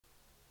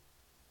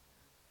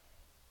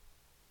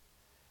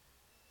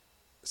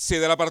Se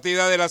da la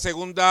partida de la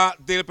segunda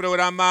del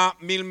programa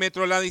 1000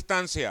 metros la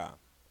distancia.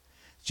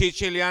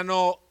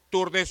 Chichiliano,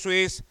 Tour de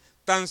Suisse,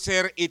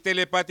 Tanzer y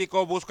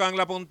Telepático buscan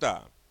la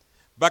punta.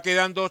 Va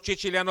quedando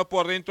Chichiliano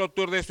por dentro,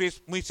 Tour de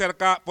Suisse muy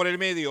cerca por el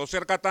medio,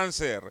 cerca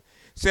Tanzer,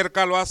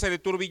 cerca lo hace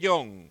el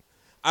Tourbillon.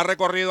 Ha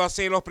recorrido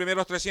así los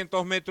primeros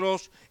 300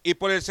 metros y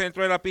por el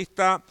centro de la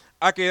pista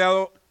ha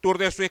quedado Tour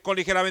de Suisse con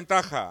ligera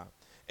ventaja.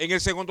 En el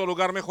segundo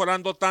lugar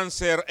mejorando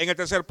Tanzer. En el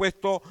tercer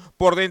puesto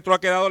por dentro ha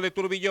quedado Le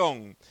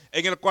Tourbillon.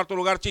 En el cuarto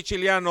lugar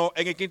Chichiliano.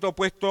 En el quinto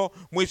puesto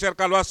muy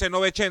cerca lo hace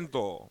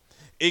 900.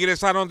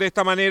 Ingresaron de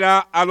esta manera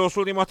a los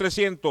últimos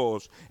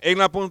 300. En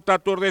la punta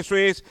Tour de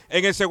Suisse.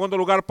 En el segundo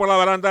lugar por la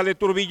baranda Le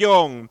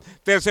Tourbillon.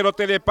 Tercero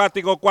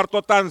Telepático.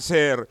 Cuarto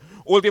Tanzer.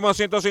 Último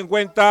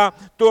 150,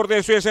 Tour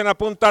de Suisse en la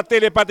punta,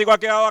 Telepático ha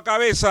quedado a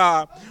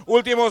cabeza.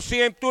 Último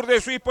 100, Tour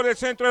de Suisse por el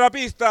centro de la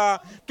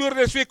pista. Tour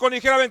de Suisse con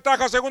ligera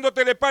ventaja, segundo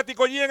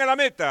Telepático, llega a la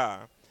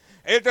meta.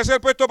 El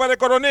tercer puesto para el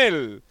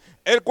Coronel.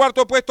 El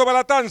cuarto puesto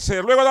para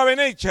Tanzer, luego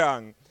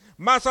 20Ene18.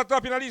 Más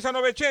atrás finaliza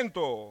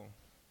 900.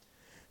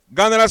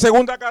 Gana la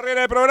segunda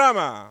carrera del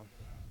programa.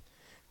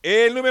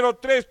 El número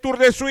 3, Tour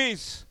de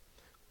Suisse,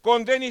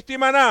 con Denis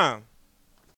Timaná.